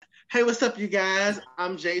Hey, what's up, you guys?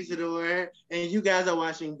 I'm Jay Zador, and you guys are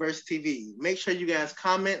watching Verse TV. Make sure you guys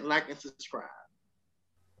comment, like, and subscribe.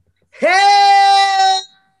 Hey,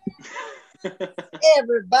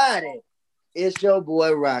 everybody. It's your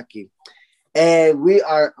boy Rocky. And we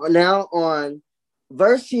are now on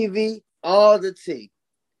Verse TV, all the tea.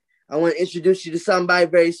 I want to introduce you to somebody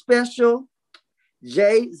very special,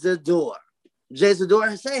 Jay Zador. Jay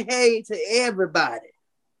Zador, say hey to everybody.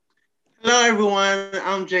 Hello, everyone.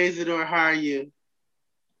 I'm Jay Zador. How are you?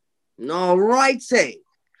 All right, say.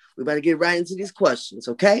 We better get right into these questions,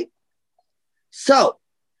 okay? So,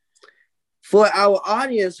 for our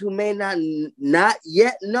audience who may not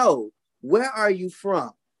yet know, where are you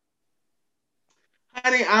from?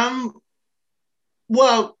 Honey,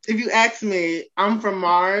 if you ask me, I'm from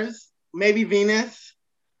Mars, maybe Venus,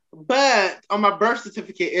 but on my birth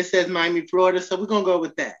certificate, it says Miami, Florida, so we're going to go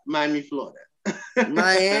with that, Miami, Florida.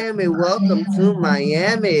 Miami, welcome to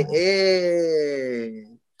Miami. Hey.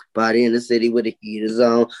 Body in the city with the heat is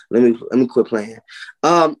on. Let me quit playing.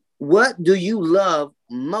 What do you love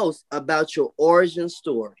most about your origin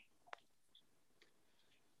story?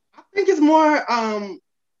 I think it's more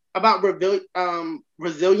about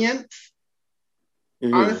resilience.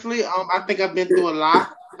 Mm-hmm. Honestly, I think I've been through a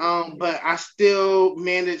lot, but I still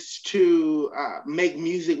managed to make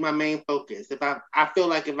music my main focus. I feel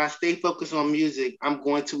like if I stay focused on music, I'm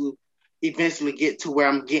going to eventually get to where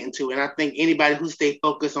I'm getting to. And I think anybody who stays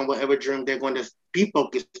focused on whatever dream they're going to be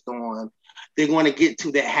focused on, they're going to get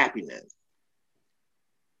to that happiness.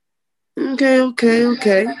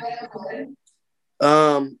 Okay.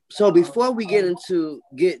 So before we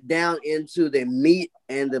get down into the meat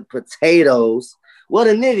and the potatoes,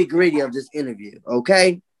 the nitty gritty of this interview,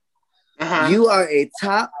 okay? Uh-huh. You are a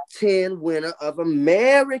top 10 winner of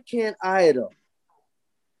American Idol.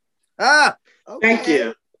 Okay. Thank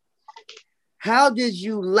you. How did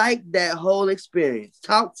you like that whole experience?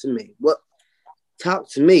 Talk to me. Talk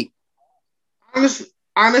to me.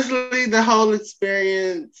 Honestly, the whole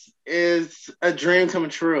experience is a dream come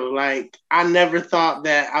true. Like, I never thought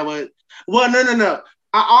that I would. Well, no.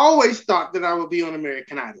 I always thought that I would be on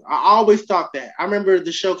American Idol. I always thought that. I remember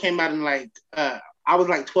the show came out in I was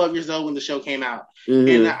like 12 years old when the show came out. Mm-hmm.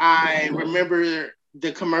 And I remember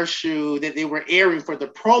the commercial that they were airing for the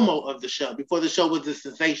promo of the show before the show was a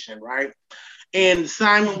sensation, right? And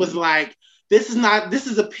Simon was like, this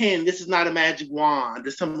is a pen. This is not a magic wand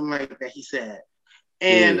or something like that, he said.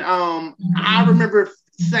 And I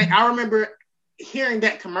remember hearing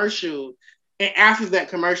that commercial, and after that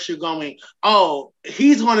commercial going, oh,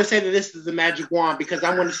 he's going to say that this is a magic wand because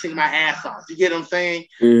I want to sing my ass off. You get what I'm saying?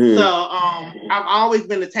 Mm-hmm. So I've always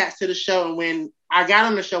been attached to the show. And when I got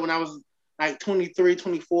on the show when I was like 23,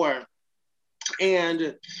 24, and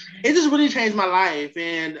it just really changed my life.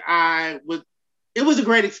 And it was a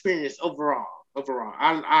great experience overall.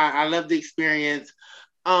 I love the experience.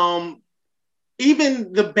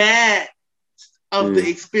 Even the bad of the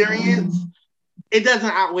experience, it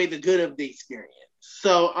doesn't outweigh the good of the experience.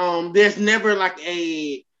 So there's never like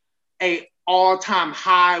a all-time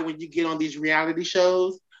high when you get on these reality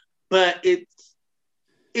shows, but it's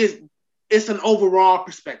an overall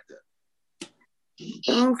perspective.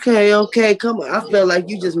 Okay. Come on. I feel like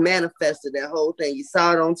you just manifested that whole thing. You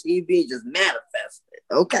saw it on TV, just manifested.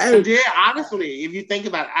 Okay. I did, honestly. If you think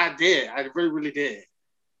about it, I did. I really, really did.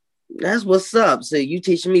 That's what's up. So you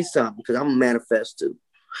teaching me something because I'm a manifest too.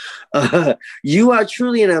 You are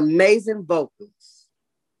truly an amazing vocalist.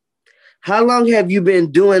 How long have you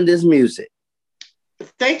been doing this music?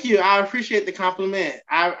 Thank you. I appreciate the compliment.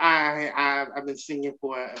 I've been singing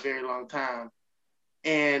for a very long time,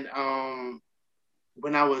 and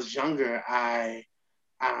when I was younger, I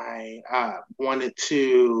wanted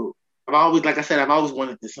to. I've always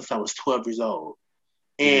wanted this since I was 12 years old.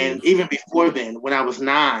 And even before then, when I was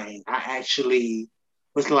 9, I actually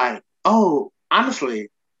was like, oh, honestly,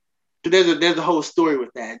 there's a whole story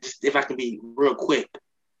with that. Just if I can be real quick.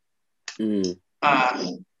 Me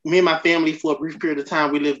and my family, for a brief period of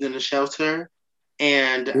time, we lived in a shelter.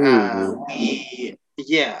 And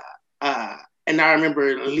and I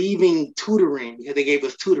remember leaving tutoring because they gave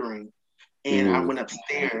us tutoring. And I went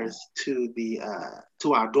upstairs to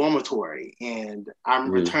our dormitory, and I'm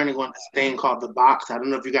returning on this thing called The Box. I don't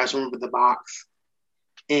know if you guys remember The Box.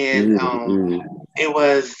 And it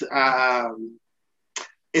was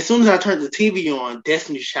as soon as I turned the TV on,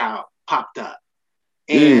 Destiny's Child popped up,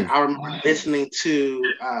 and I remember listening to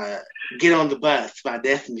 "Get on the Bus" by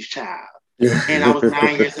Destiny's Child. And I was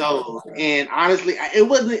 9 years old, and honestly, it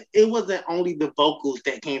wasn't only the vocals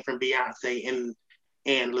that came from Beyonce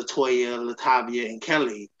and LaToya, LaTavia, and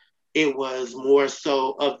Kelly. It was more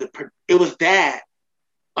so it was that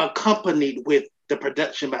accompanied with the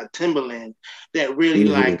production by Timbaland that really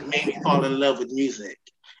like made me fall in love with music.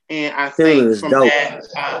 And I think from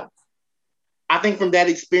that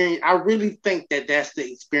experience, I really think that that's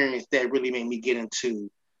the experience that really made me get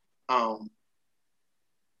into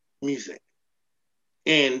music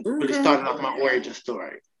and really started off my origin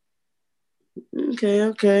story.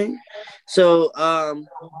 Okay. So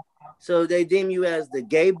they deem you as the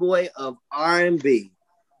gay boy of R&B.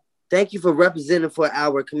 Thank you for representing for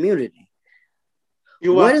our community.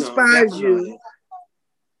 You're welcome. What inspires you?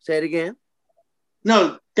 Say it again.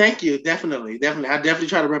 No, thank you. Definitely. I definitely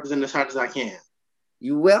try to represent as hard as I can.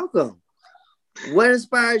 You're welcome. What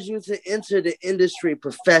inspires you to enter the industry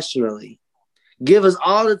professionally? Give us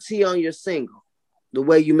all the tea on your single, The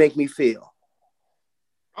Way You Make Me Feel.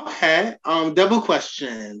 Okay. Double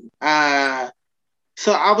question.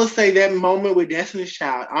 So I would say that moment with Destiny's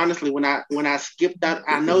Child, honestly, when I skipped out,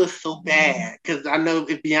 I know it's so bad because I know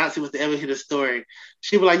if Beyonce was to ever hear the story,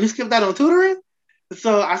 she'd be like, "You skipped out on tutoring?"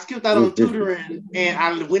 So I skipped out on tutoring and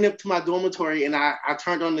I went up to my dormitory and I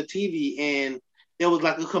turned on the TV and there was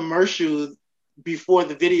like a commercial before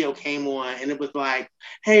the video came on and it was like,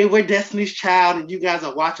 "Hey, we're Destiny's Child and you guys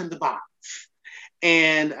are watching The Box."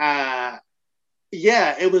 And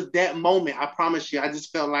yeah, it was that moment. I promise you. I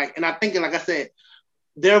just felt like, and I think, like I said,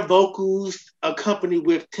 their vocals accompanied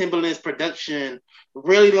with Timbaland's production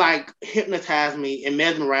really like hypnotized me and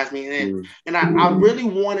mesmerized me. And I really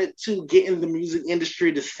wanted to get in the music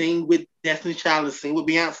industry to sing with Destiny's Child and sing with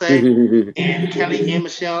Beyonce and Kelly and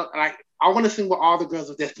Michelle. Like I want to sing with all the girls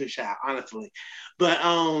of Destiny's Child, honestly. But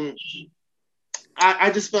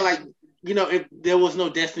I just felt like, you know, if there was no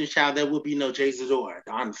Destiny's Child, there would be no Jay Zador,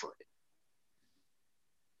 honestly.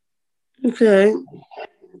 Okay.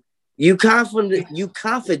 You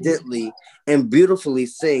confidently and beautifully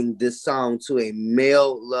sing this song to a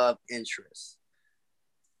male love interest.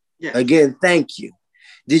 Yes. Again, thank you.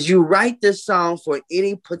 Did you write this song for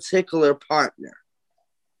any particular partner?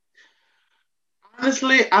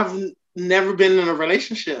 Honestly, I've never been in a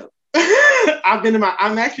relationship.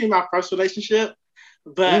 I'm actually in my first relationship,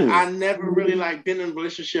 but I never really like been in a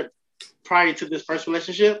relationship prior to this first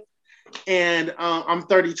relationship. And I'm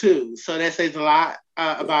 32, so that says a lot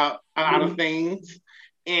about a lot of things.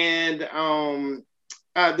 And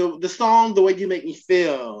the song "The Way You Make Me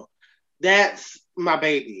Feel," that's my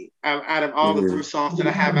baby. Out of all the 3 songs that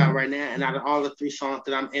I have out right now, and out of all the 3 songs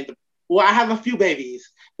that I'm in, I have a few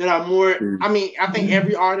babies that are more. I mean, I think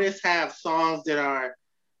every artist have songs that are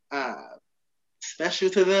special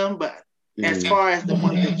to them, but as far as the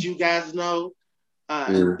one that you guys know.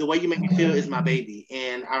 The Way You Make Me Feel is my baby.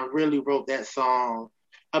 And I really wrote that song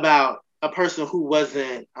about a person who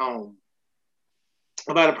wasn't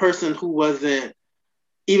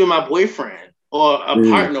even my boyfriend or a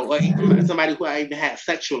partner or even somebody who I even had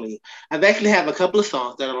sexually. I've actually have a couple of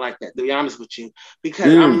songs that are like that, to be honest with you,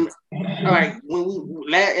 because I'm like,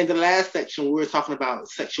 in the last section, we were talking about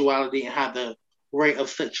sexuality and how the rate of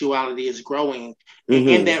sexuality is growing. And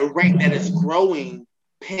in that rate that is growing,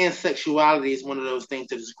 pansexuality is one of those things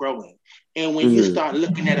that is growing. And when you start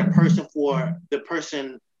looking at a person for the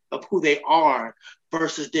person of who they are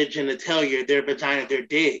versus their genitalia, their vagina, their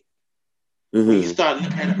dick, when you start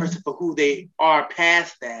looking at a person for who they are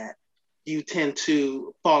past that, you tend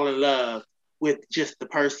to fall in love with just the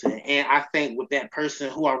person. And I think with that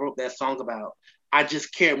person who I wrote that song about, I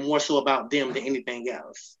just cared more so about them than anything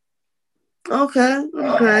else. Okay.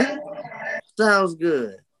 Sounds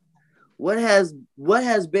good. What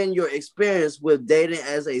has been your experience with dating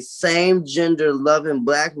as a same gender loving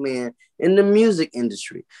Black man in the music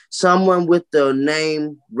industry? Someone with the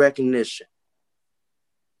name recognition.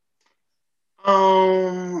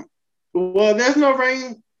 Well, there's no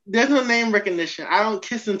name recognition. I don't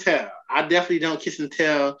kiss and tell. I definitely don't kiss and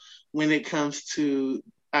tell when it comes to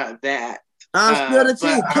that. Spill the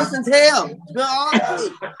tea. Kiss and tell. Spill all the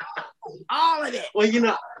tea. All of it. Well, you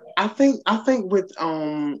know, I think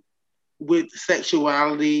with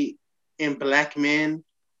sexuality in Black men,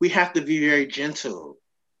 we have to be very gentle.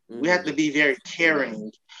 We have to be very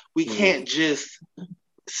caring. We can't just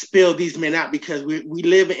spill these men out because we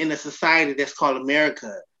live in a society that's called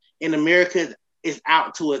America. And America is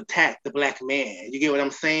out to attack the Black man. You get what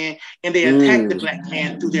I'm saying? And they attack the Black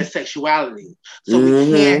man through their sexuality. So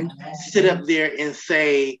we can't sit up there and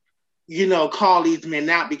say, you know, call these men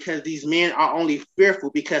out because these men are only fearful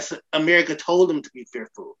because America told them to be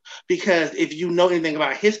fearful. Because if you know anything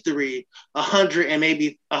about history, 100 and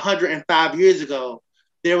maybe 105 years ago,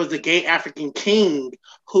 there was a gay African king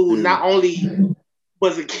who not only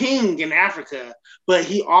was a king in Africa, but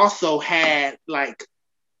he also had like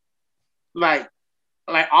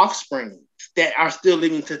offspring. that are still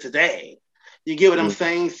living to today. You get what I'm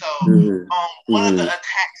saying? So one of the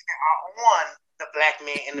attacks that are on the black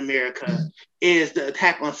man in America is the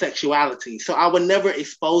attack on sexuality. So I would never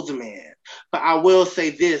expose a man, but I will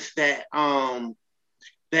say this, that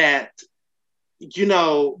you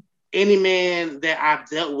know, any man that I've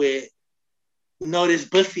dealt with know this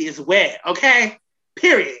pussy is wet, okay?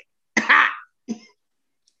 Period.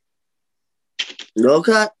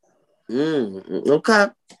 Okay. Okay.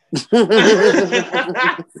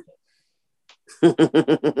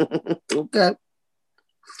 Okay.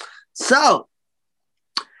 So,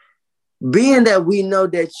 being that we know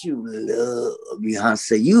that you love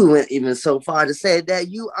Beyonce, you went even so far to say that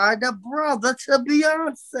you are the brother to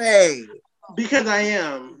Beyonce. Because I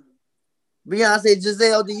am. Beyonce,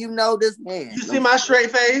 Giselle, do you know this man? You see my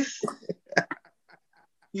straight face?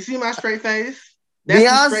 You see my straight face? That's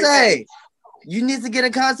Beyonce, you need to get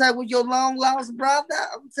in contact with your long lost brother.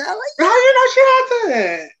 I'm telling you. How you know she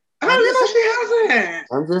hasn't? How you know she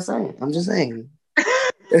hasn't? I'm just saying.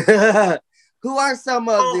 Who are some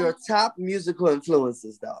of your top musical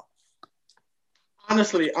influences, though?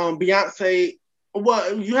 Honestly, Beyonce.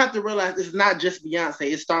 Well, you have to realize it's not just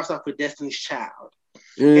Beyonce. It starts off with Destiny's Child,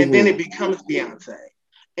 and then it becomes Beyonce,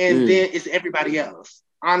 and then it's everybody else.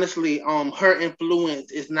 Honestly, her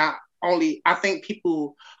influence is not only. I think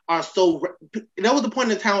people are so. That was the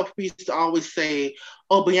point in time where people used to always say,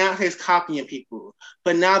 "Oh, Beyonce is copying people,"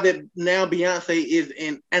 but now Beyonce is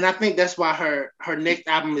in, and I think that's why her next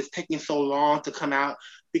album is taking so long to come out,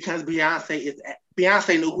 because Beyonce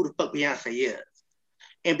knew who the fuck Beyonce is.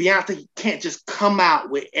 And Beyonce can't just come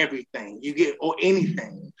out with everything or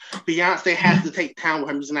anything. Beyonce has to take time with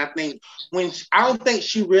her music. And I think I don't think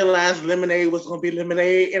she realized Lemonade was going to be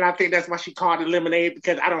Lemonade. And I think that's why she called it Lemonade,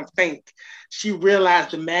 because I don't think she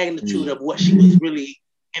realized the magnitude of what she was really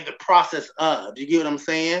in the process of. You get what I'm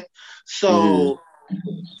saying? So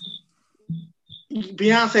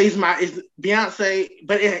Beyonce is Beyonce,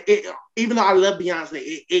 but even though I love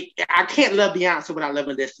Beyonce, I can't love Beyonce without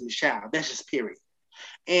loving Destiny's Child. That's just period.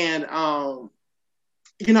 And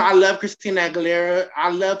you know, I love Christina Aguilera.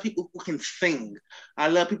 I love people who can sing. I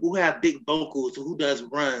love people who have big vocals, who does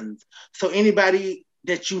runs. So anybody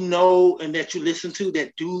that you know and that you listen to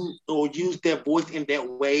that do or use their voice in that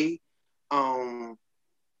way, I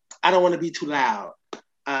don't want to be too loud.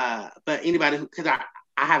 But anybody because I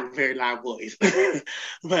have a very loud voice.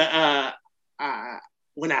 But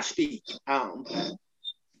when I speak,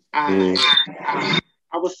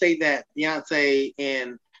 I would say that Beyonce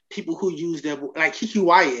and people who use their, like Kiki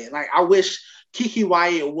Wyatt, like I wish Kiki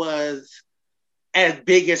Wyatt was as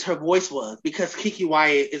big as her voice was, because Kiki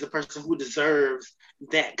Wyatt is a person who deserves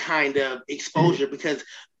that kind of exposure, because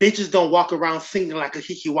bitches don't walk around singing like a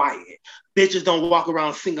Kiki Wyatt. Bitches don't walk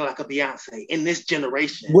around singing like a Beyonce in this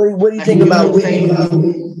generation. What do you think about Whitney?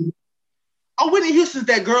 Oh, Whitney Houston's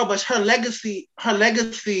that girl, but her legacy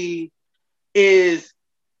is,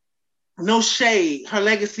 no shade, her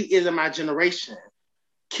legacy is in my generation.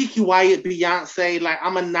 Kiki Wyatt, Beyonce, like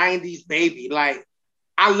I'm a 90s baby. Like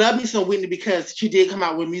I love me some Whitney because she did come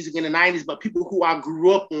out with music in the 90s, but people who I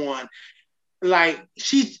grew up on, like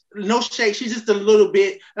she's, no shade, she's just a little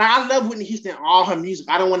bit, like I love Whitney Houston, all her music.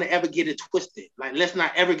 I don't want to ever get it twisted. Like let's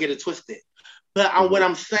not ever get it twisted. But what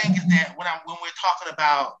I'm saying is that when we're talking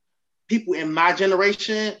about people in my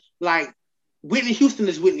generation, like Whitney Houston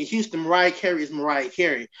is Whitney Houston, Mariah Carey is Mariah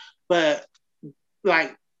Carey. But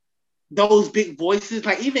like those big voices,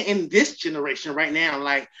 like even in this generation right now,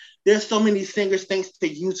 like there's so many singers, thanks to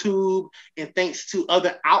YouTube and thanks to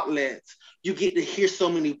other outlets, you get to hear so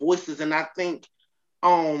many voices. And I think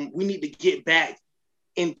we need to get back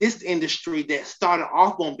in this industry that started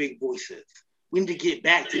off on big voices. We need to get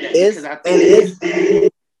back to that, because I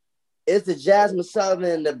think it's the Jasmine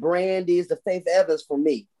Sullivan, the Brandies, the Faith Evans for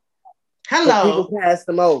me. Hello. People pass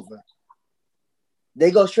them over. They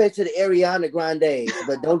go straight to the Ariana Grande,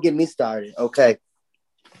 but don't get me started, okay?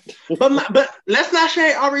 But let's not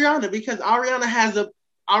shade Ariana, because Ariana has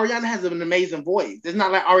an amazing voice. It's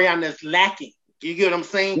not like Ariana's lacking. You get what I'm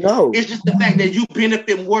saying? No. It's just the fact that you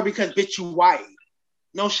benefit more because bitch you white.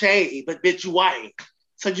 No shade, but bitch you white.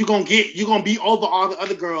 So you're gonna be over all the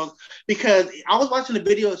other girls, because I was watching the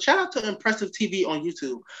video. Shout out to Impressive TV on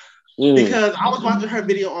YouTube, because I was watching her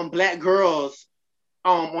video on Black girls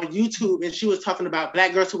on YouTube, and she was talking about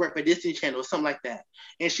Black girls who work for Disney Channel or something like that.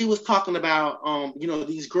 And she was talking about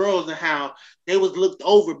these girls and how they was looked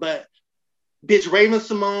over, but bitch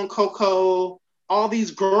Raven-Symoné, Coco, all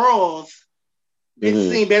these girls, bitch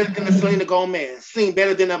sing better than a Selena Gomez, sing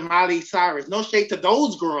better than a Miley Cyrus. No shade to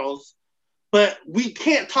those girls, But we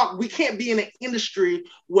can't be in an industry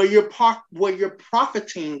where you're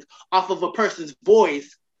profiting off of a person's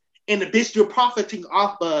voice, and the bitch you're profiting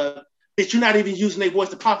off of, bitch, you're not even using their voice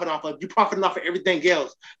to profit off of. You're profiting off of everything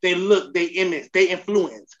else. They look, they image, they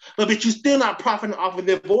influence. But bitch, you're still not profiting off of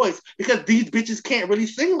their voice because these bitches can't really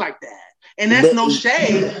sing like that. And that's no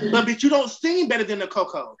shade, but bitch, you don't sing better than the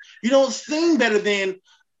Coco. You don't sing better than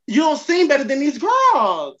these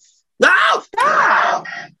girls. No! Stop!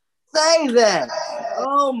 Say that.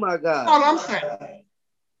 Oh my God. That's all I'm saying.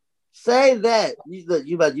 Say that. You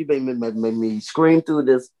made me scream through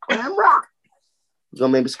this camera. You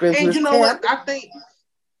gonna make me scream through this camera? And you know what? I think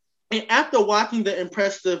after watching the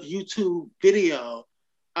impressive YouTube video,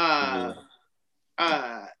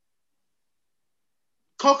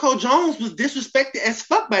 Coco Jones was disrespected as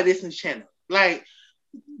fuck by Disney Channel. Like,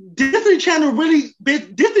 Disney Channel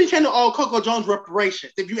owe Coco Jones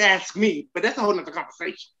reparations, if you ask me. But that's a whole nother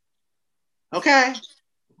conversation. Okay?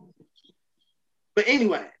 But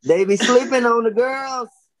anyway. They be sleeping on the girls.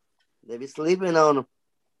 They be sleeping on them.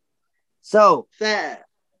 So sad.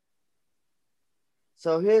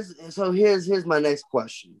 So here's my next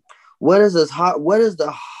question. What is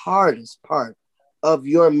the hardest part of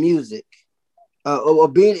your music? Or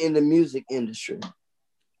being in the music industry?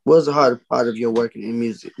 What was the hardest part of your working in the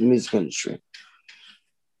music industry?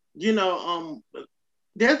 You know,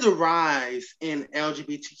 there's a rise in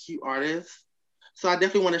LGBTQ artists. So I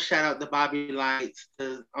definitely want to shout out the Bobby Lights,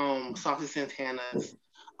 the Saucy Santanas,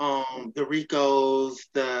 the Ricos,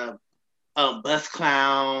 the Bus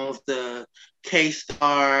Clowns, the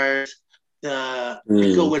K-Stars, the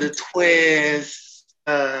Rico with a Twist,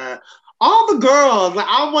 all the girls. Like,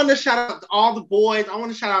 I want to shout out all the boys. I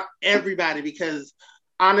want to shout out everybody because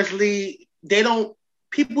honestly,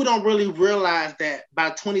 people don't really realize that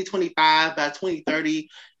by 2025, by 2030,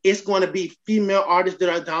 it's going to be female artists that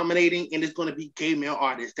are dominating, and it's going to be gay male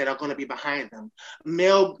artists that are going to be behind them.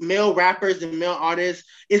 Male rappers and male artists,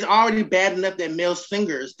 it's already bad enough that male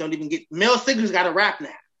singers got to rap now.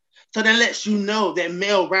 So that lets you know that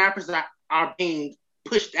male rappers are being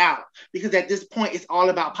pushed out, because at this point it's all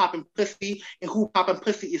about popping pussy, and who popping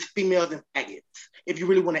pussy is females and faggots, if you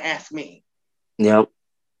really want to ask me. Yep.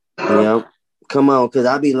 Come on, because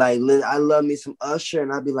I be like, I love me some Usher,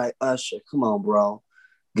 and I be like, Usher, come on, bro.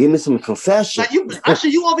 Give me some confession. Like, Usher,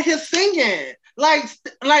 you over here singing. Yes,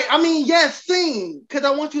 sing. Because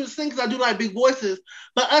I want you to sing, because I do like big voices.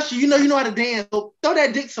 But Usher, you know how to dance. So throw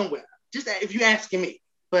that dick somewhere. Just if you're asking me.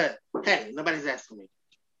 But hey, nobody's asking me.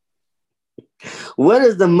 What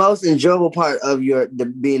is the most enjoyable part of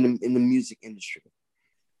being in the music industry?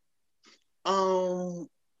 The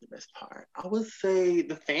best part, I would say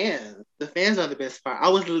the fans. The fans are the best part. I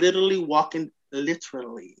was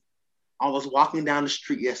walking down the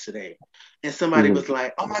street yesterday, and somebody was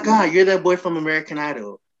like, "Oh my God, you're that boy from American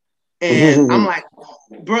Idol," and I'm like,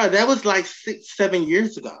 "Bro, that was like 6-7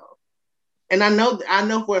 years ago." And I know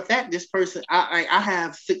for a fact this person, I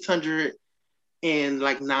have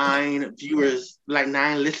 609 viewers, like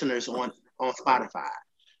 9 listeners on Spotify,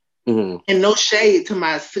 and no shade to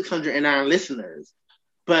my 609 listeners.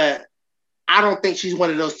 But I don't think she's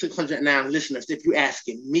one of those 609 listeners, if you're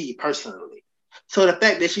asking me personally. So the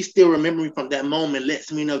fact that she still remembers me from that moment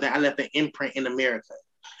lets me know that I left an imprint in America.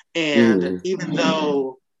 And even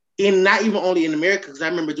though, not even only in America, because I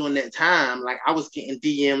remember during that time, like, I was getting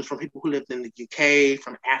DMs from people who lived in the UK,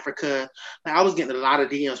 from Africa. Like, I was getting a lot of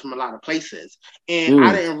DMs from a lot of places. And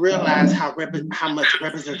I didn't realize how much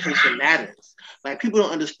representation matters. Like, people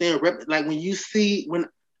don't understand.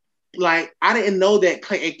 I didn't know that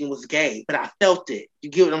Clay Aiken was gay, but I felt it. You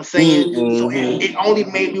get what I'm saying? So it only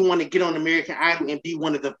made me want to get on American Idol and be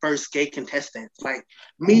one of the first gay contestants. Like,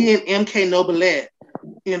 me and MK Nobilette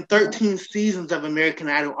in 13 seasons of American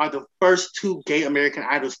Idol are the first 2 gay American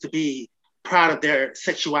Idols to be proud of their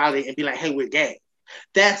sexuality and be like, hey, we're gay.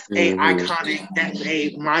 That's a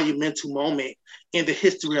monumental moment in the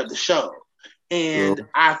history of the show. And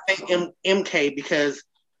I thank MK because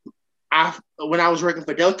when I was working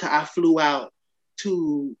for Delta, I flew out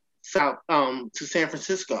to San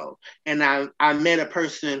Francisco, and I met a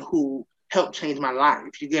person who helped change my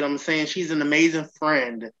life. You get what I'm saying? She's an amazing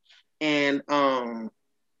friend, and I'm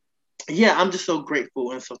just so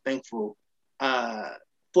grateful and so thankful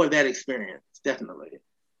for that experience. Definitely.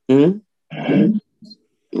 Okay.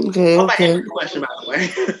 I had a question, by the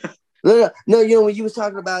way. No, when you was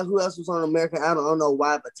talking about who else was on American Idol, I don't know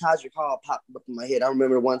why, but Todrick Hall popped up in my head. I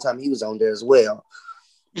remember one time he was on there as well.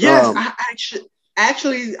 Yes, I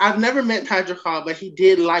actually, I've never met Todrick Hall, but he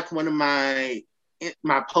did like one of my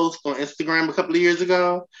posts on Instagram a couple of years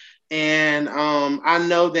ago, And I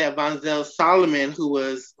know that Vonzell Solomon,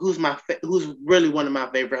 who's really one of my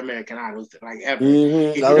favorite American Idols like ever.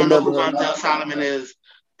 If you don't know who Vonzell Solomon is,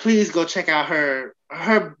 please go check out her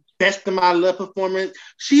Best of My Love performance.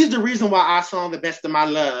 She's the reason why I sung the Best of My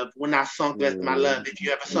Love when I sung Best of My Love. If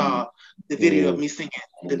you ever saw the video of me singing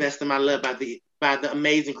the Best of My Love by the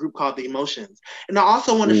amazing group called The Emotions. And I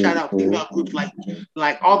also want to shout out female groups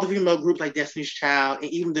like all the female groups like Destiny's Child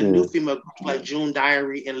and even the new female groups like June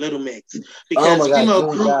Diary and Little Mix. Because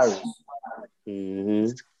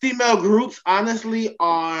female groups honestly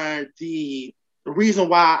are the reason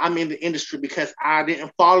why I'm in the industry, because I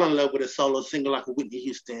didn't fall in love with a solo singer like a Whitney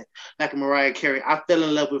Houston, like a Mariah Carey. I fell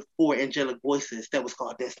in love with 4 angelic voices that was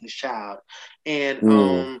called Destiny's Child.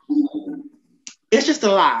 And it's just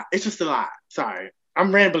a lot. It's just a lot. Sorry.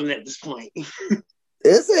 I'm rambling at this point.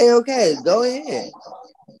 It's okay. Go ahead.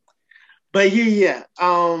 But yeah.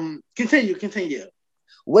 Continue.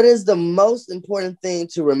 What is the most important thing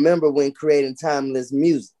to remember when creating timeless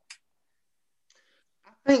music?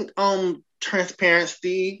 I think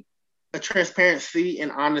transparency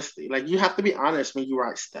and honesty. Like, you have to be honest when you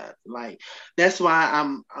write stuff. Like, that's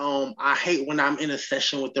why I hate when I'm in a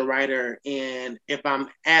session with the writer and if I'm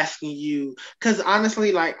asking you, because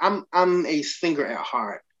honestly, like, I'm a singer at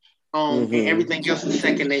heart. And everything else is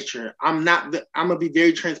second nature. I'm gonna be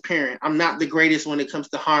very transparent. I'm not the greatest when it comes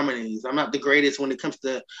to harmonies. I'm not the greatest when it comes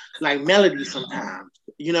to like melody sometimes.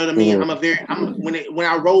 You know what I mean? When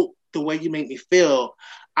I wrote The Way You Make Me Feel,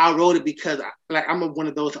 I wrote it because I'm one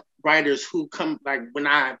of those writers who come, like, when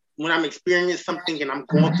I'm experiencing something and I'm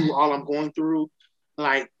going through all I'm going through,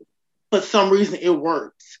 like, for some reason it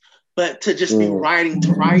works. But to just be writing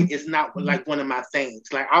to write is not like one of my things.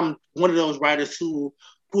 Like, I'm one of those writers who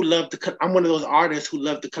love to. I'm one of those artists who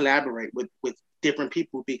love to collaborate with different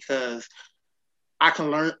people because I can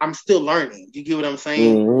learn. I'm still learning. You get what I'm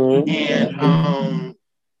saying? And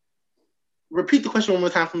repeat the question one more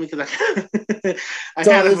time for me, because I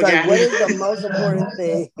kind of forgot. Like, what is the most important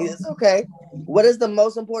thing? It's okay. What is the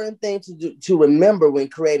most important thing to remember when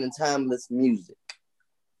creating timeless music?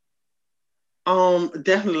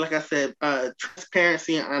 Definitely, like I said,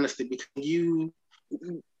 transparency and honesty, because you,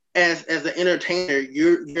 as an entertainer,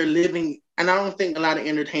 you're living, and I don't think a lot of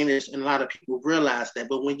entertainers and a lot of people realize that,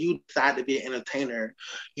 but when you decide to be an entertainer,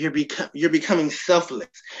 you're becoming selfless,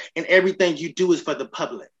 and everything you do is for the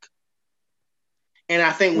public. And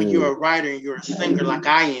I think when you're a writer and you're a singer like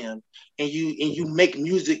I am, and you make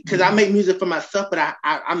music, because I make music for myself, but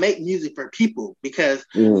I make music for people because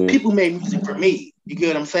people make music for me. You get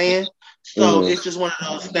what I'm saying? So it's just one of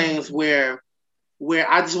those things where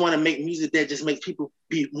I just want to make music that just makes people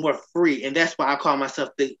be more free, and that's why I call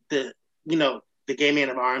myself the gay man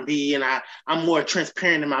of R&B, and I'm more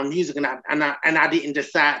transparent in my music, and I didn't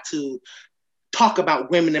decide to talk about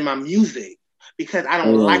women in my music because I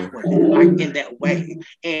don't like women like in that way.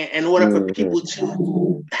 And in order for people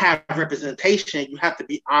to have representation, you have to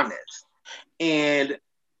be honest. And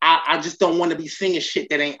I just don't want to be singing shit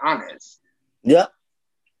that ain't honest. Yep.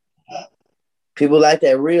 People like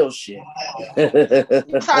that real shit.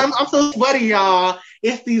 I'm so sweaty, y'all.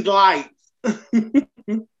 It's these lights.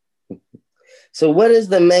 So what is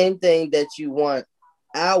the main thing that you want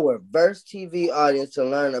our Verse TV audience to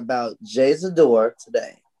learn about Jay Zador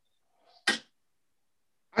today?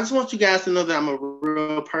 I just want you guys to know that I'm a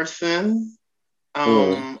real person.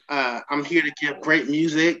 I'm here to give great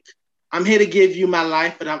music. I'm here to give you my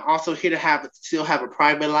life, but I'm also here to still have a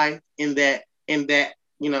private life in that, in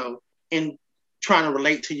trying to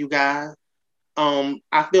relate to you guys.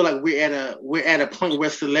 I feel like we're at a point where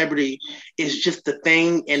celebrity is just a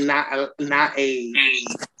thing and not a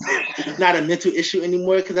mental issue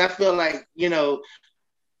anymore. Because I feel like,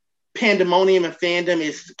 pandemonium and fandom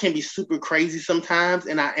can be super crazy sometimes,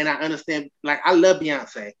 and I understand. Like, I love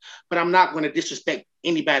Beyonce, but I'm not going to disrespect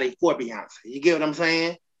anybody for Beyonce. You get what I'm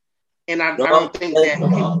saying? And I don't think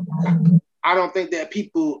that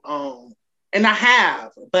people and I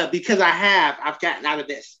have, but because I've gotten out of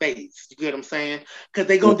that space. You get what I'm saying? Because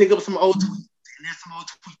they're gonna dig up some old tweets, and there's some old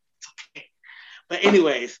tweets. Okay. But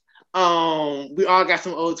anyways, we all got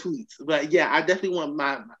some old tweets. But yeah, I definitely want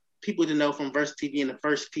my people to know from Verse TV and the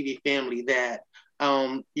First TV family that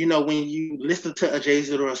when you listen to a Jay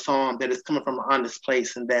Z or a song, that is coming from an honest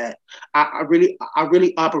place, and that I really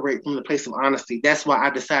operate from the place of honesty. That's why I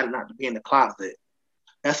decided not to be in the closet.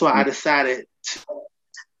 That's why I decided.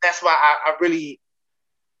 That's why I'm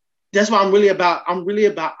really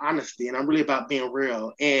about honesty, and I'm really about being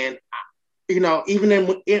real. And even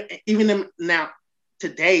in now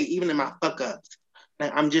today, even in my fuck ups,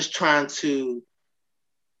 like, I'm just trying to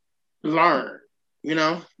learn.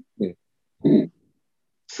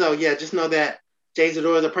 So yeah, just know that Jay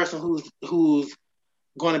Zadora is a person who's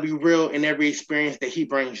going to be real in every experience that he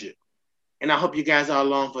brings you. And I hope you guys are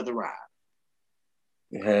along for the ride.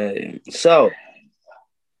 Hey, so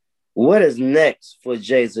what is next for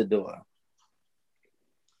Jay Zadora?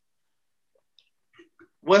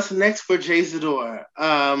 What's next for Jay Zadora?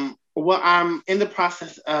 Well, I'm in the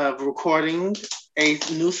process of recording a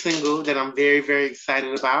new single that I'm very, very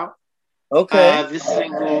excited about. Okay. This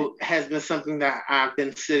single has been something that I've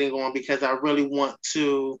been sitting on because I really want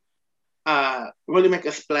to really make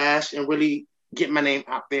a splash and really get my name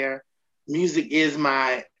out there. Music is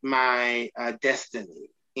my destiny,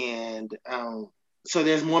 and so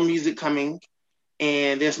there's more music coming,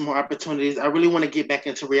 and there's more opportunities. I really want to get back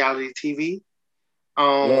into reality TV.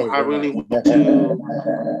 I really want to.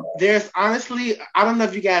 There's honestly, I don't know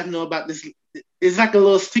if you guys know about this. It's like a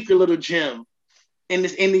little secret little gem in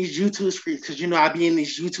these YouTube streets, because I be in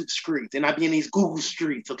these YouTube streets and I be in these Google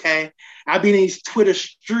streets, okay? I be in these Twitter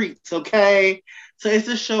streets, okay? So it's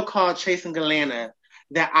a show called Chasing Atlanta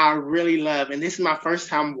that I really love, and this is my first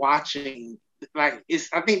time watching. Like,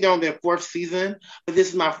 I think they're on their 4th season, but this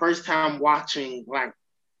is my first time watching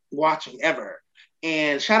ever.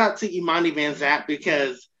 And shout out to Imani Van Zant,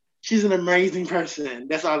 because she's an amazing person.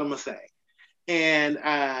 That's all I'm gonna say. And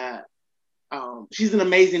she's an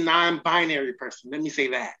amazing non-binary person. Let me say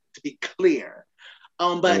that to be clear.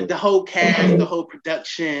 But the whole cast, the whole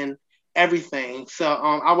production, everything. So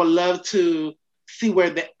I would love to see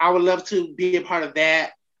I would love to be a part of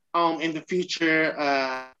that in the future.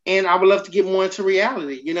 And I would love to get more into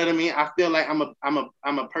reality. You know what I mean? I feel like I'm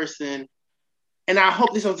a person, and I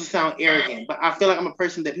hope this doesn't sound arrogant, but I feel like I'm a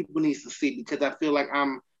person that people need to see, because I feel like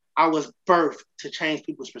I was birthed to change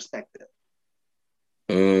people's perspective.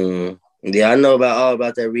 Yeah, I know all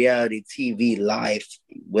about that reality TV life,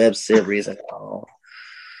 web series and all.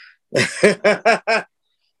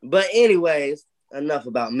 But anyways, enough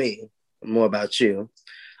about me. More about you.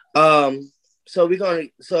 So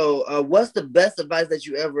what's the best advice that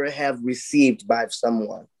you ever have received by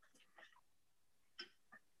someone?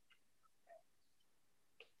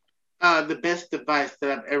 The best advice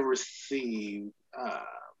that I've ever received,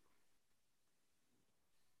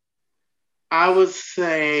 I would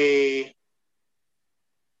say,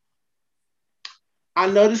 I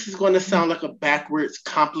know this is going to sound like a backwards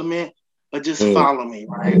compliment, but just follow me,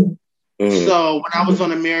 right? So when I was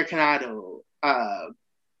on American Idol,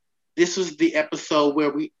 this was the episode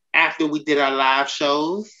where after we did our live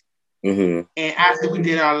shows, and after we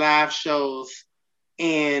did our live shows,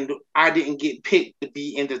 and I didn't get picked to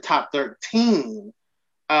be in the top 13,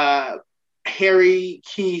 Harry,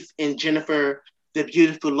 Keith, and Jennifer, the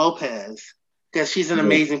beautiful Lopez, because she's an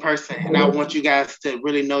amazing person. And I want you guys to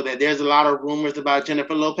really know that there's a lot of rumors about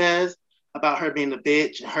Jennifer Lopez, about her being a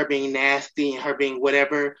bitch, her being nasty, and her being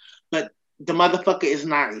whatever. But the motherfucker is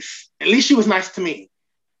nice. At least she was nice to me.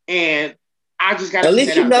 And I just got to. At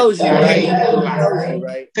least she knows you, right?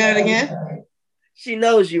 Say that again. She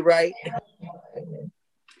knows you, right?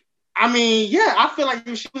 I mean, yeah, I feel like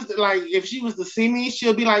if she was to see me,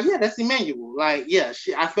 she'll be like, yeah, that's Emmanuel. Like, yeah,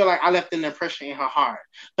 I feel like I left an impression in her heart.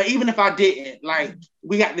 But even if I didn't, like,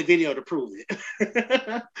 we got the video to prove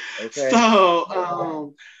it. Okay.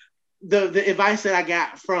 So the advice that I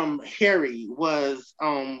got from Harry was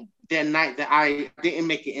that night that I didn't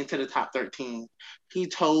make it into the top 13. He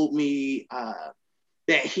told me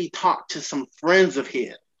that he talked to some friends of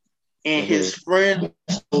his, and his friends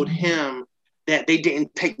told him that they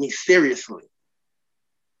didn't take me seriously.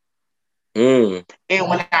 And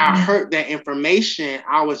when I heard that information,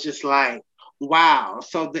 I was just like, wow.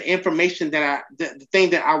 So the information that the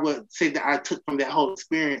thing that I would say that I took from that whole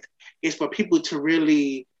experience is for people to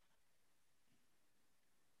really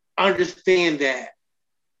understand that,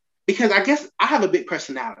 because I guess I have a big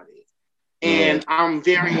personality, and I'm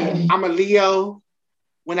a Leo.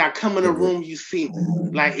 When I come in a room, you see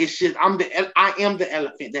me. Like, it's just, I am the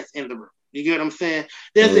elephant that's in the room. You get what I'm saying?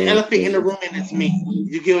 There's an elephant in the room, and it's me.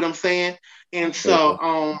 You get what I'm saying? And so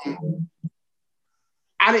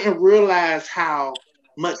I didn't realize how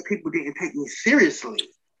much people didn't take me seriously.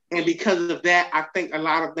 And because of that, I think a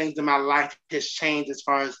lot of things in my life has changed, as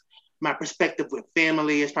far as my perspective with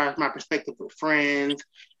family, as far as my perspective with friends,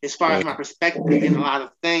 as far as my perspective in a lot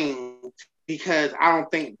of things, because I don't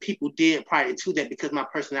think people did prior to that, because my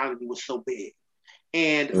personality was so big.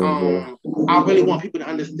 And I really want people to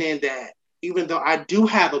understand that even though I do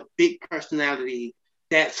have a big personality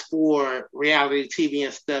that's for reality TV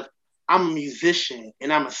and stuff, I'm a musician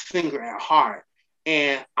and I'm a singer at heart.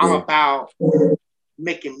 And I'm about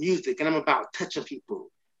making music, and I'm about touching people.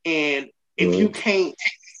 And if you can't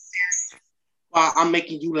take me seriously while I'm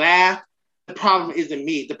making you laugh, the problem isn't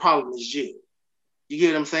me. The problem is you. You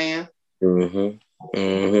get what I'm saying?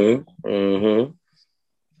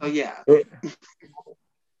 Oh yeah.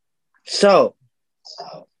 So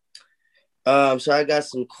I got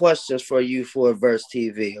some questions for you for Verse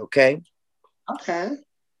TV, okay? Okay.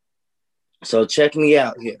 So check me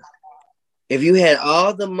out here. If you had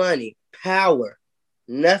all the money, power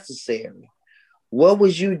necessary, what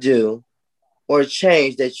would you do or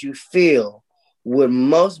change that you feel would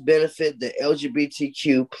most benefit the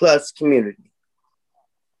LGBTQ plus community?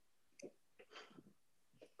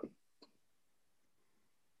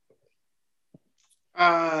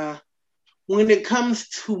 When it comes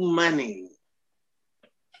to money,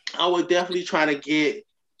 I would definitely try to get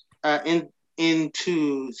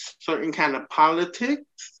into certain kind of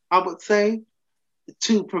politics, I would say,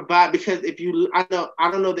 to provide, because I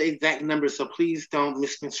don't know the exact numbers, so please don't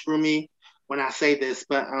misconstrue me when I say this,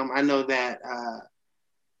 but I know that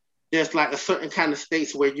there's like a certain kind of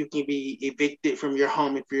states where you can be evicted from your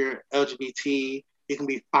home if you're LGBT. You can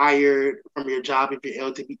be fired from your job if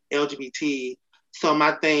you're LGBT. So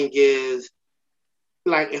my thing is,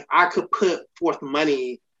 like, if I could put forth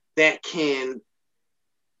money that can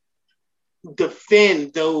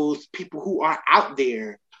defend those people who are out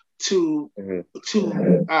there to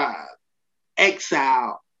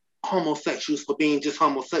exile homosexuals for being just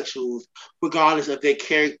homosexuals, regardless of their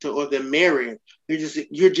character or their merit.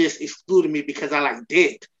 You're just excluding me because I like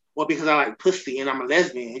dick or because I like pussy and I'm a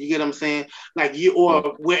lesbian. You get what I'm saying? Like, you,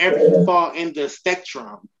 or wherever you fall in the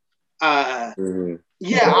spectrum.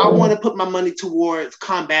 Yeah, I want to put my money towards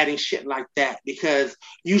combating shit like that, because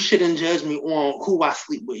you shouldn't judge me on who I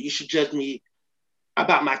sleep with. You should judge me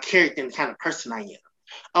about my character and the kind of person I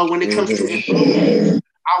am. When it comes to influence,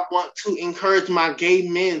 I want to encourage my gay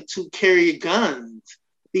men to carry guns,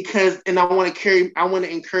 and I want to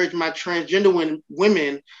encourage my transgender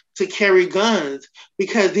women to carry guns,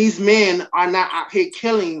 because these men are not out here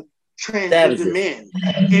killing transgender men.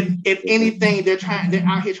 If anything, they're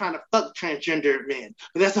out here trying to fuck transgender men.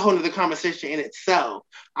 But that's a whole other conversation in itself.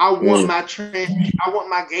 I want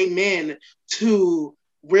my gay men to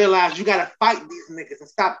realize you gotta fight these niggas and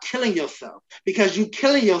stop killing yourself, because you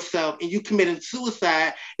killing yourself and you committing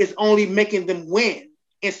suicide is only making them win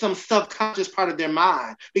in some subconscious part of their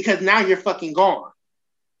mind, because now you're fucking gone.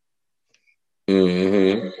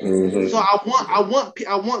 So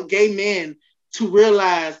I want gay men to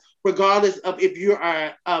realize, regardless of if you're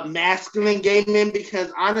a masculine gay man,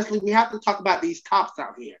 because honestly, we have to talk about these tops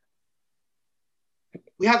out here.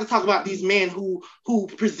 We have to talk about these men who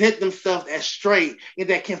present themselves as straight and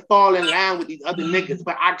that can fall in line with these other niggas,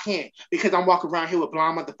 but I can't, because I'm walking around here with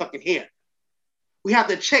blonde motherfucking hair. We have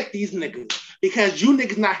to check these niggas, because you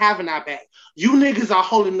niggas not having our back. You niggas are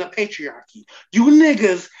holding the patriarchy. You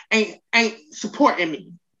niggas ain't supporting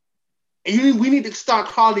me. And we need to start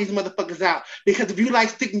calling these motherfuckers out, because if you like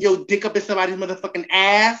sticking your dick up in somebody's motherfucking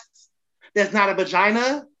ass that's not a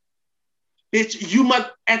vagina, bitch, you must,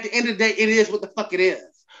 at the end of the day, it is what the fuck it is.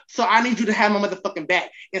 So I need you to have my motherfucking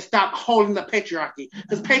back and stop holding the patriarchy,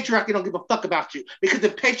 because patriarchy don't give a fuck about you. Because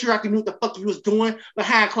if patriarchy knew what the fuck you was doing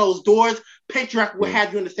behind closed doors, patriarchy would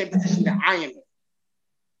have you in the same position that I am in,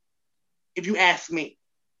 if you ask me.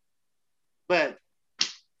 But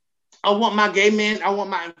I want my gay men, I want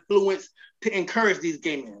my influence to encourage these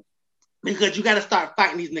gay men, because you got to start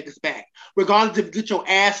fighting these niggas back. Regardless if you get your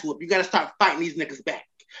ass whooped, you got to start fighting these niggas back,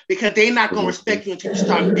 because they not going to respect you until you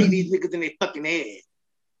start beating these niggas in their fucking head.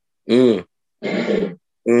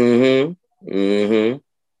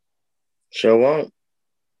 Sure won't.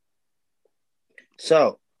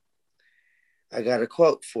 So, I got a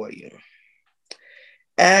quote for you.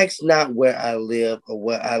 Ask not where I live or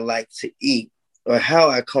what I like to eat or how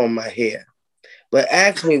I comb my hair, but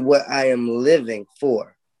ask me what I am living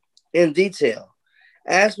for in detail.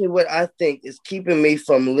 Ask me what I think is keeping me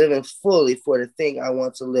from living fully for the thing I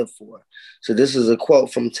want to live for. So this is a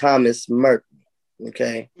quote from Thomas Merton.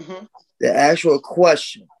 Okay. The actual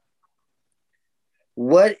question: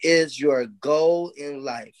 what is your goal in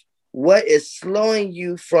life? What is slowing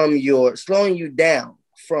you down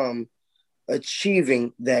from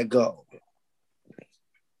achieving that goal?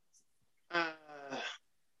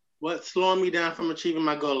 What's slowing me down from achieving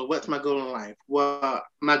my goal? What's my goal in life? Well,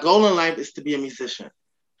 my goal in life is to be a musician.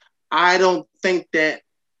 I think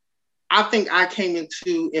I came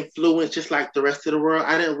into influence just like the rest of the world.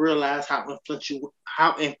 I didn't realize how influential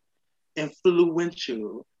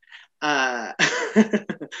I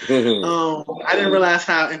didn't realize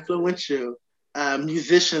how influential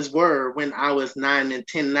musicians were when I was 9 and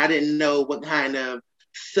 10, and I didn't know what kind of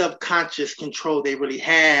subconscious control they really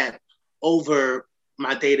had over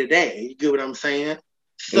my day-to-day. You get what I'm saying?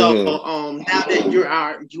 So now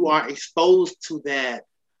that you are exposed to that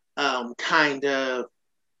kind of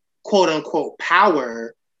quote unquote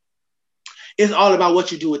power, it's all about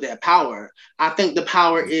what you do with that power. I think the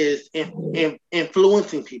power is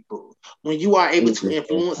influencing people. When you are able to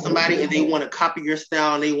influence somebody and they want to copy your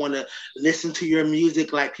style and they want to listen to your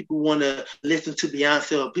music, like people want to listen to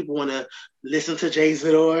Beyonce or people want to listen to Jay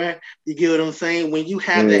Zador, you get what I'm saying? When you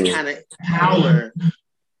have that kind of power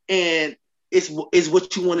and it's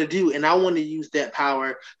what you want to do, and I want to use that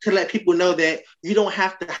power to let people know that you don't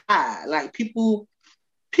have to hide. Like people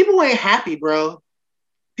ain't happy, bro.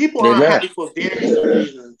 People aren't happy for various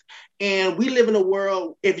reasons. And we live in a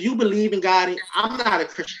world, if you believe in God, I'm not a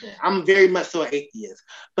Christian. I'm very much so an atheist.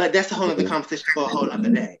 But that's a whole other conversation for a whole other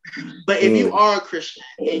day. But if you are a Christian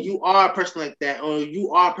and you are a person like that, or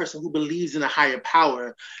you are a person who believes in a higher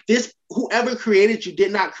power, whoever created you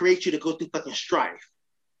did not create you to go through fucking strife.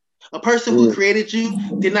 A person who created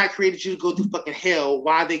you did not create you to go through fucking hell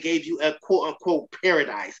while they gave you a quote unquote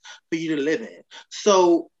paradise for you to live in.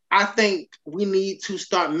 So I think we need to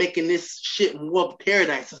start making this shit more of a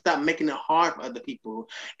paradise and stop making it hard for other people.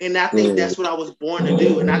 And I think that's what I was born to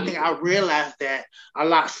do. And I think I realized that a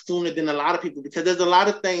lot sooner than a lot of people, because there's a lot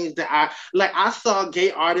of things that I saw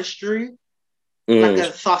gay artistry, like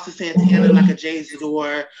a Saucy Santana, like a Jay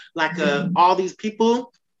Zador, like all these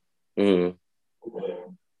people,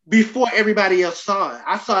 before everybody else saw it.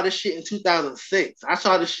 I saw this shit in 2006. I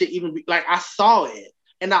saw this shit I saw it.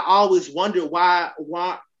 And I always wondered why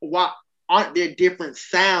aren't there different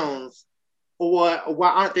sounds, or why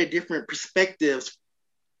aren't there different perspectives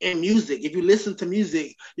in music? If you listen to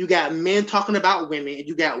music, you got men talking about women and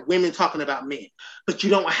you got women talking about men, but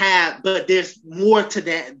there's more to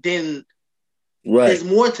that than there's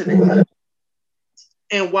more to that.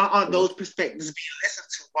 And why aren't those perspectives being listened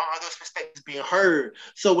to? Why aren't those perspectives being heard?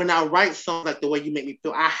 So when I write songs like The Way You Make Me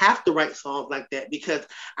Feel, I have to write songs like that because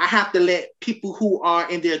I have to let people who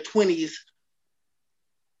are in their 20s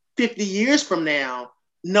 50 years from now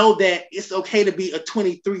know that it's okay to be a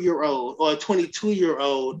 23-year-old or a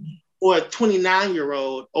 22-year-old or a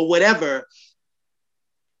 29-year-old or whatever.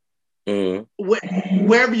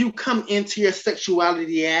 Wherever you come into your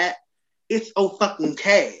sexuality at, it's fucking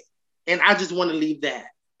okay. And I just want to leave that.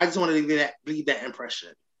 I just want to leave that impression.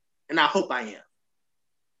 And I hope I am.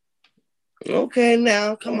 Okay,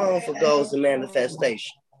 now come on for goals and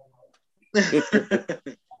manifestation.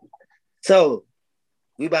 So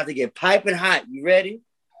we about to get piping hot. You ready?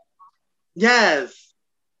 Yes.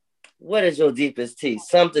 What is your deepest tea?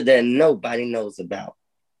 Something that nobody knows about.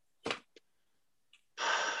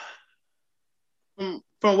 From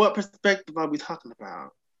what perspective are we talking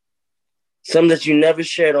about? Some that you never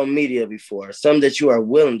shared on media before. Some that you are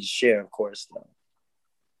willing to share, of course, though.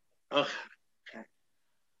 Okay.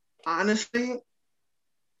 Honestly,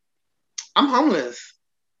 I'm homeless.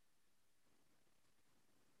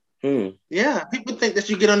 Yeah, people think that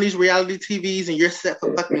you get on these reality TVs and you're set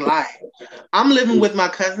for fucking life. I'm living with my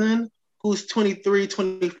cousin who's 23,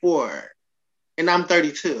 24, and I'm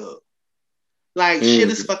 32. Like, shit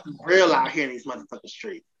is fucking real out here in these motherfucking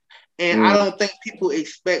streets. And I don't think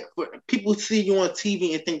people see you on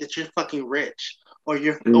TV and think that you're fucking rich or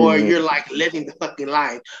you're like living the fucking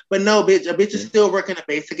life. But no, bitch, a bitch is still working a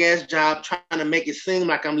basic ass job trying to make it seem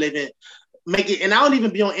like I'm living, and I don't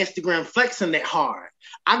even be on Instagram flexing that hard.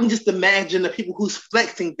 I can just imagine the people who's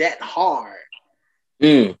flexing that hard.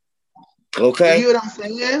 Okay. You hear what I'm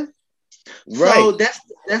saying? Right. So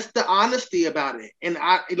that's the honesty about it. And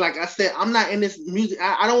like I said, I'm not in this music.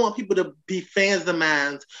 I don't want people to be fans of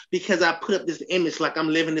mine because I put up this image like I'm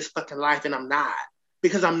living this fucking life and I'm not.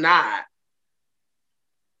 Because I'm not.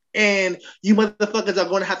 And you motherfuckers are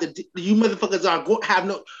going to have to,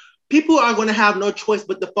 people are going to have no choice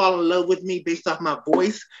but to fall in love with me based off my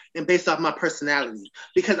voice and based off my personality.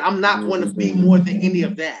 Because I'm not going to be more than any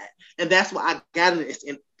of that. And that's why I got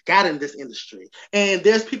in this industry. And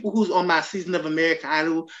there's people who's on my season of American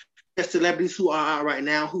Idol, there's celebrities who are out right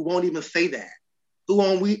now who won't even say that, who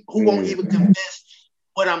won't even confess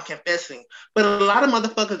what I'm confessing. But a lot of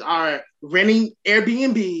motherfuckers are renting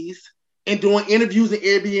Airbnbs and doing interviews in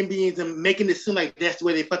Airbnbs and making it seem like that's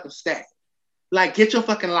where they fucking stay. Like, get your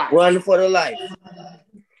fucking life. Running for the life.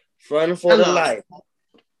 Running for the life.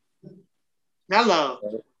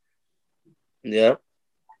 Hello. Yeah.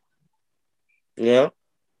 Yeah.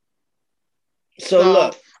 So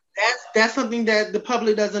look, that's something that the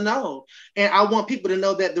public doesn't know, and I want people to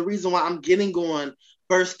know that the reason why I'm getting on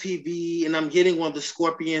Burst TV and I'm getting on the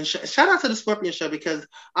Scorpion show. Shout out to the Scorpion show because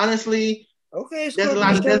honestly, okay, there's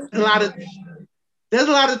a lot of there's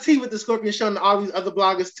a lot of tea with the Scorpion Show and all these other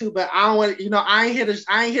bloggers too, but I don't want, I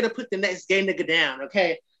ain't here to put the next gay nigga down,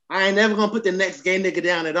 okay? I ain't never gonna put the next gay nigga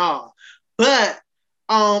down at all. But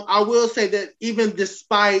I will say that even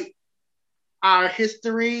despite our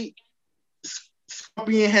history,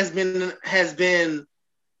 Scorpion has been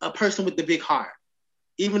a person with the big heart,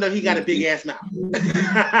 even though he got a big ass mouth.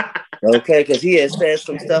 Okay, because he has said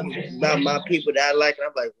some stuff about my people that I like, and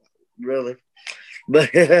I'm like, really? But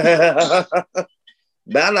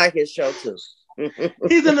I like his show too.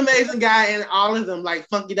 He's an amazing guy, and all of them, like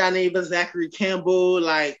Funky Dineva, Zachary Campbell,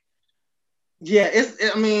 like, yeah,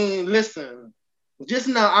 listen, just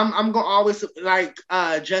know I'm gonna always like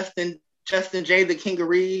Justin J, the King of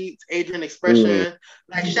Reeds, Adrian Expression.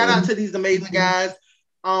 Like, shout out to these amazing guys.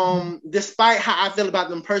 Despite how I feel about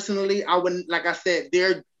them personally, I wouldn't, like I said,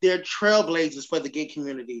 they're trailblazers for the gay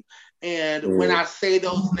community. And when I say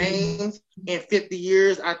those names in 50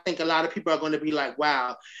 years, I think a lot of people are going to be like,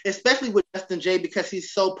 wow, especially with Justin J, because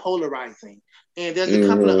he's so polarizing. And there's a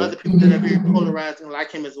couple of other people that are very polarizing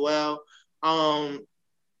like him as well.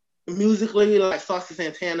 Musically, like Saucy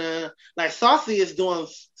Santana, like Saucy is doing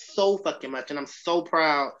so fucking much, and I'm so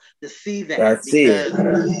proud to see that.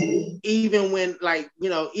 Even when, like,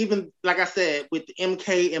 even like I said, with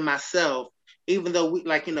MK and myself, even though we,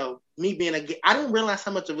 like, me being a gay, I didn't realize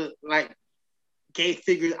how much of a like gay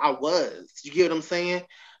figure I was. You get what I'm saying?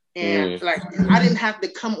 And like, I didn't have to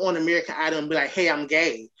come on American Idol and be like, hey, I'm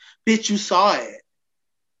gay. Bitch, you saw it.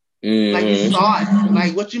 Like, you saw it.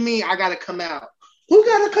 Like, what you mean I gotta come out? Who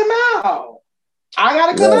gotta come out? I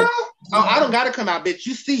gotta come out? Oh, I don't gotta come out, bitch.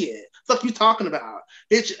 You see it. Fuck you talking about?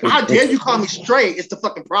 Bitch, how dare you call me straight? It's the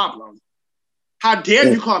fucking problem. How dare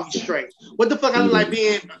you call me straight? What the fuck I look like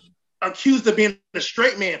being accused of being a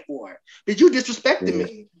straight man for? Bitch, you disrespected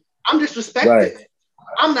me. I'm disrespected. Right.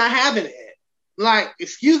 I'm not having it. Like,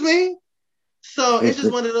 excuse me? So it's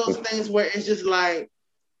just one of those things where it's just like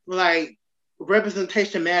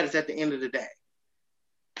representation matters at the end of the day.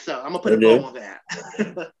 So I'm gonna put a bow on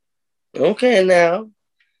that. Okay, now,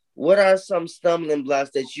 what are some stumbling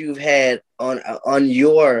blocks that you've had on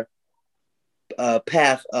your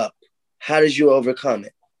path up? How did you overcome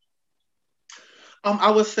it? I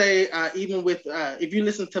would say even with if you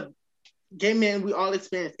listen to gay men, we all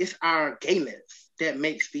experience, it's our gayness that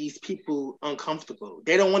makes these people uncomfortable.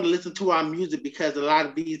 They don't want to listen to our music because a lot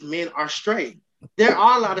of these men are straight. There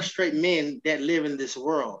are a lot of straight men that live in this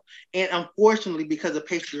world. And unfortunately, because of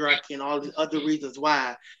patriarchy and all the other reasons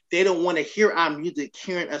why, they don't want to hear our music,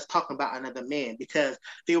 hearing us talking about another man, because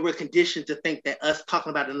they were conditioned to think that us talking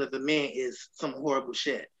about another man is some horrible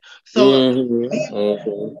shit. So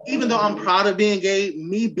even though I'm proud of being gay,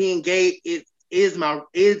 me being gay is my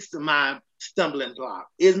stumbling block,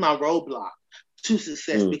 is my roadblock to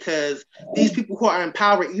success, because these people who are in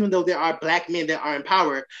power, even though there are black men that are in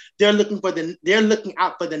power, they're looking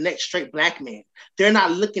out for the next straight black man. They're not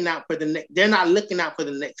looking out for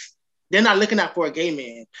a gay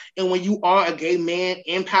man. And when you are a gay man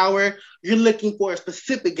in power, you're looking for a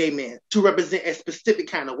specific gay man to represent a specific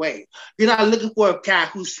kind of way. You're not looking for a guy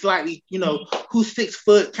who's slightly, who's 6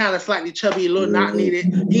 foot, kind of slightly chubby, a little not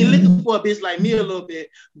needed. You're looking for a bitch like me a little bit.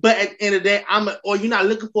 But at the end of the day, you're not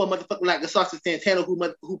looking for a motherfucker like the Saucy Santana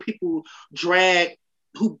who people drag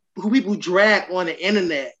on the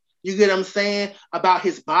internet. You get what I'm saying? About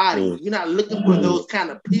his body. You're not looking for those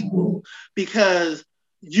kind of people, because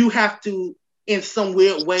you have to, in some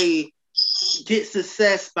weird way, get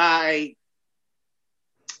success by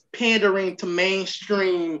pandering to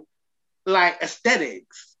mainstream like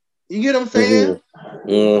aesthetics. You get what I'm saying?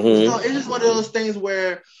 So it's just one of those things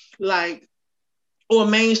where, like, or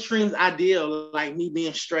mainstream's ideal, like me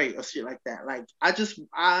being straight or shit like that. Like,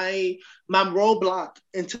 my roadblock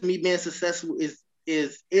into me being successful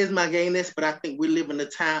is my gayness, but I think we live in a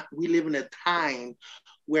time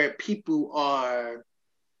where people are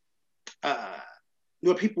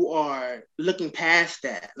looking past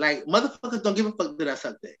that. Like, motherfuckers don't give a fuck that I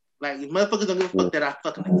suck dick. Like, motherfuckers don't give a fuck that I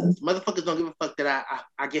fuck niggas. Motherfuckers don't give a fuck that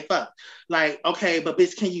I get fucked. Like, okay, but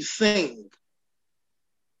bitch, can you sing?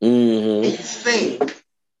 Can you sing?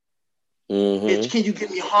 Bitch, can you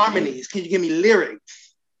give me harmonies? Can you give me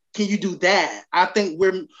lyrics? Can you do that? I think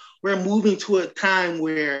we're moving to a time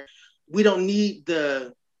where we don't need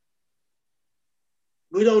all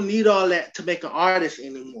that to make an artist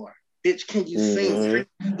anymore. Bitch, can you sing?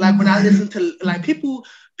 Like, when I listen to, like, people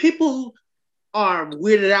are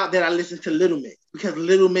weirded out that I listen to Little Mix, because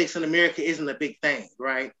Little Mix in America isn't a big thing,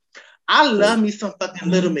 right? I love me some fucking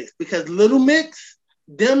Little Mix, because Little Mix,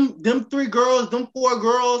 them 4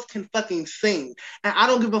 girls can fucking sing. And I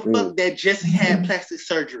don't give a fuck that Jessie had plastic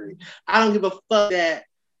surgery. I don't give a fuck that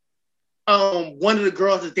one of the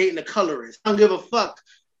girls is dating a colorist. I don't give a fuck.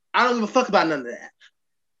 I don't give a fuck about none of that.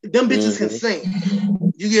 Them bitches can sing.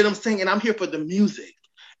 You get what I'm saying? And I'm here for the music.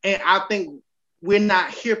 And I think we're not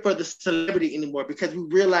here for the celebrity anymore because we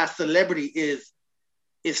realize celebrity is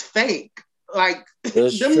fake. Like them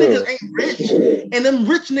niggas ain't rich. And them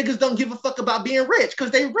rich niggas don't give a fuck about being rich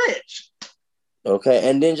because they rich. Okay,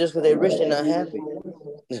 and then just because they're rich, they're not happy.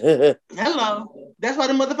 Hello. That's why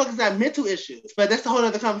the motherfuckers have mental issues. But that's a whole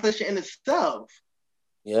other conversation in itself.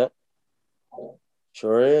 Yep.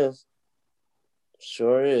 Sure is.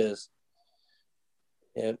 Sure is.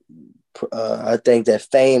 Yep. I think that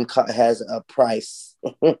fame has a price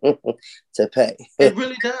to pay. It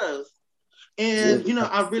really does. And, you know,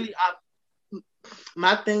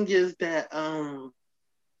 my thing is that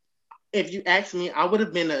if you ask me, I would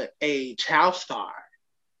have been a child star.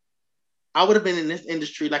 I would have been in this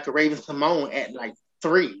industry like a Raven-Symoné at like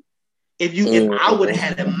 3. If I would have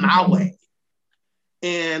had it my way.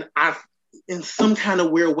 And in some kind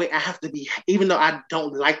of weird way, I have to be, even though I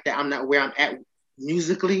don't like that, I'm not where I'm at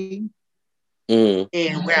musically and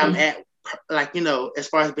where I'm at, like, you know, as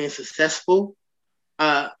far as being successful,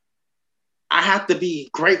 I have to be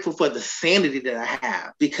grateful for the sanity that I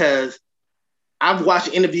have because I've watched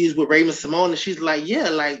interviews with Raven-Symoné and she's like, yeah,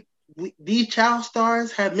 like these child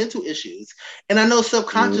stars have mental issues. And I know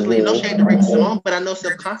subconsciously, no shade to Raven-Symoné, but I know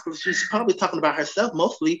subconsciously she's probably talking about herself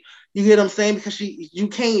mostly. You get what I'm saying? Because you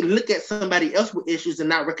can't look at somebody else with issues and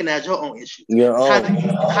not recognize your own issues.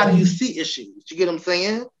 How do you see issues? You get what I'm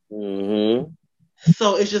saying?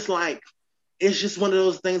 So it's just like, it's just one of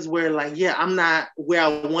those things where like, yeah, I'm not where I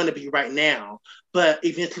want to be right now, but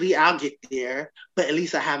eventually I'll get there, but at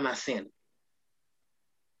least I have my sanity.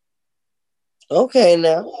 Okay,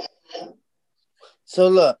 now. So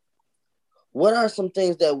look, what are some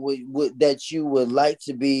things that that you would like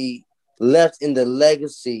to be left in the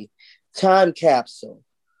legacy time capsule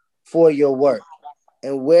for your work?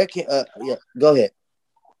 And where can go ahead.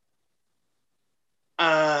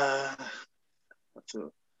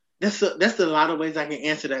 That's a lot of ways I can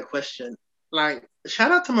answer that question. Like,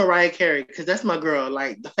 shout out to Mariah Carey, because that's my girl.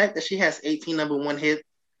 Like, the fact that she has 18 number 1 hits,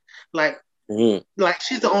 like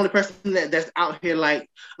she's the only person that's out here like,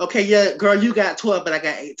 okay, yeah, girl, you got 12, but I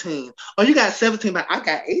got 18. Or you got 17, but I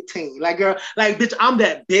got 18. Like, girl, like, bitch, I'm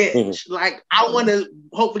that bitch. Like, I want to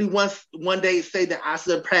hopefully one day say that I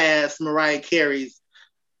surpassed Mariah Carey's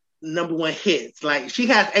number 1 hits. Like, she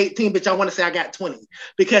has 18, bitch, I want to say I got 20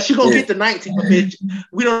 because she's gonna get the 19, but bitch,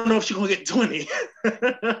 we don't know if she's gonna get 20.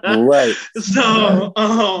 Right.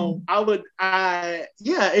 So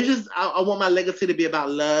it's just I want my legacy to be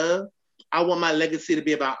about love. I want my legacy to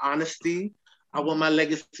be about honesty. I want my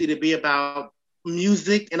legacy to be about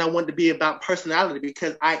music, and I want it to be about personality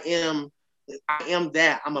because I am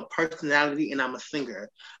that. I'm a personality and I'm a singer.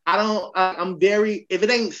 I'm very, if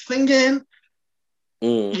it ain't singing,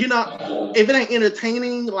 you know, if it ain't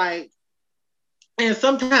entertaining, like, and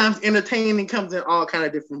sometimes entertaining comes in all kind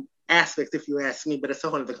of different aspects, if you ask me, but it's a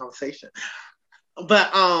whole other conversation. But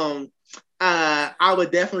I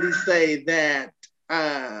would definitely say that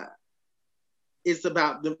it's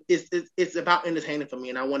about entertaining for me,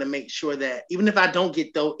 and I want to make sure that even if I don't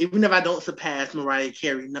surpass Mariah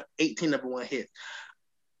Carey 18 number 1 hits,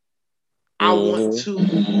 I want to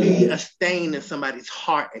be a stain in somebody's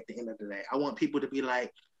heart at the end of the day. I want people to be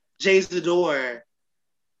like, Jay Zador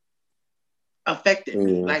affected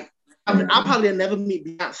me. Like, I'll probably never meet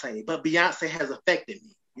Beyonce, but Beyonce has affected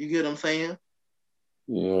me. You get what I'm saying?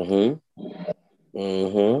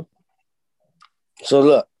 So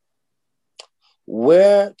look,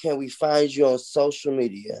 where can we find you on social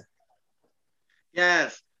media?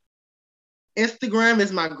 Yes. Instagram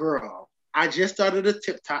is my girl. I just started a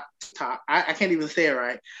TikTok. I can't even say it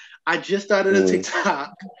right. I just started a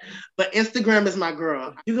TikTok, but Instagram is my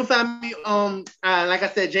girl. You can find me on, like I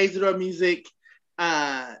said, Jay Zador Music,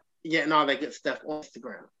 and all that good stuff on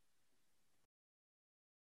Instagram.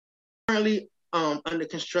 Currently under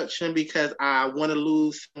construction because I want to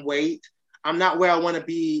lose some weight. I'm not where I want to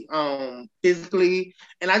be physically,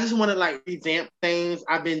 and I just want to like revamp things.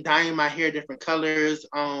 I've been dyeing my hair different colors.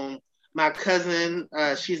 My cousin,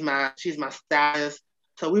 she's my stylist,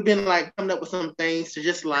 so we've been like coming up with some things to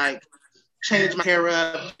just like change my hair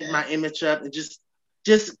up, my image up, and just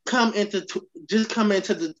come into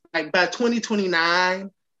the, like, by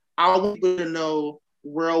 2029, I want people to know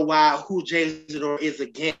worldwide who Jay Zador is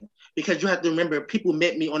again. Because you have to remember, people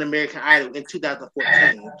met me on American Idol in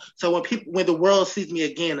 2014. So when the world sees me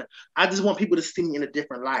again, I just want people to see me in a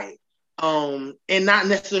different light. And not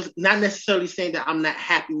necessarily saying that I'm not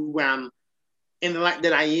happy where I'm in the light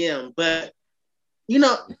that I am, but you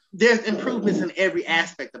know, there's improvements in every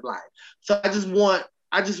aspect of life. So I just want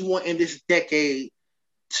in this decade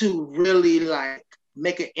to really like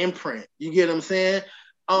make an imprint. You get what I'm saying?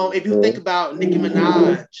 If you think about Nicki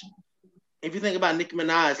Minaj,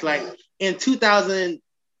 like in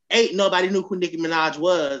 2008, nobody knew who Nicki Minaj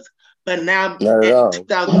was, but now in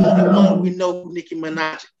 2021, we know who Nicki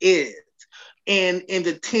Minaj is. And in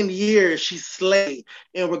the 10 years, she's slayed.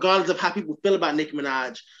 And regardless of how people feel about Nicki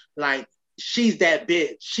Minaj, like she's that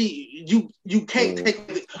bitch. You can't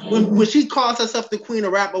take when she calls herself the queen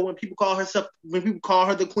of rap, or when people call her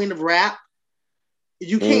the queen of rap,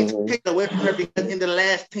 you can't take it away from her, because in the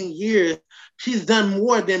last 10 years, she's done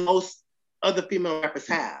more than most other female rappers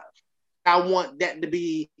have. I want that to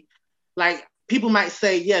be like, people might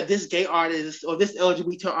say, yeah, this gay artist or this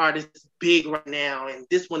LGBT artist is big right now, and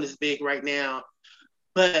this one is big right now.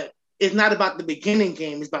 But it's not about the beginning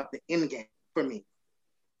game, it's about the end game for me.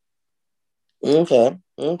 Okay.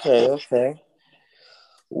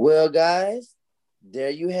 Well, guys,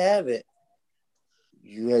 there you have it.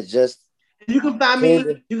 You had just you can find me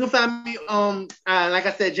like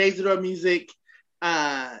I said, Jay Zador Music,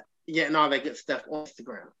 and all that good stuff on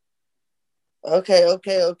Instagram.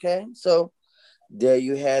 Okay. So there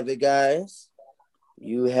you have it, guys.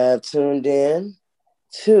 You have tuned in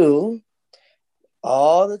to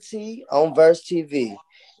All the Tea on Verse TV.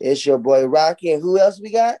 It's your boy Rocky, and who else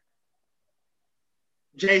we got?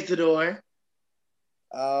 Jay Zador.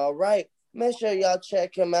 All right. Make sure y'all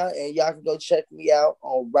check him out, and y'all can go check me out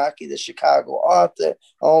on Rocky the Chicago Author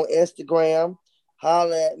on Instagram.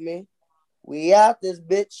 Holla at me. We out this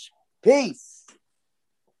bitch. Peace.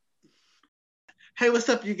 Hey, what's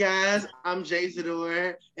up, you guys? I'm Jay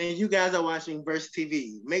Zador, and you guys are watching Verse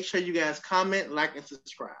TV. Make sure you guys comment, like, and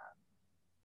subscribe.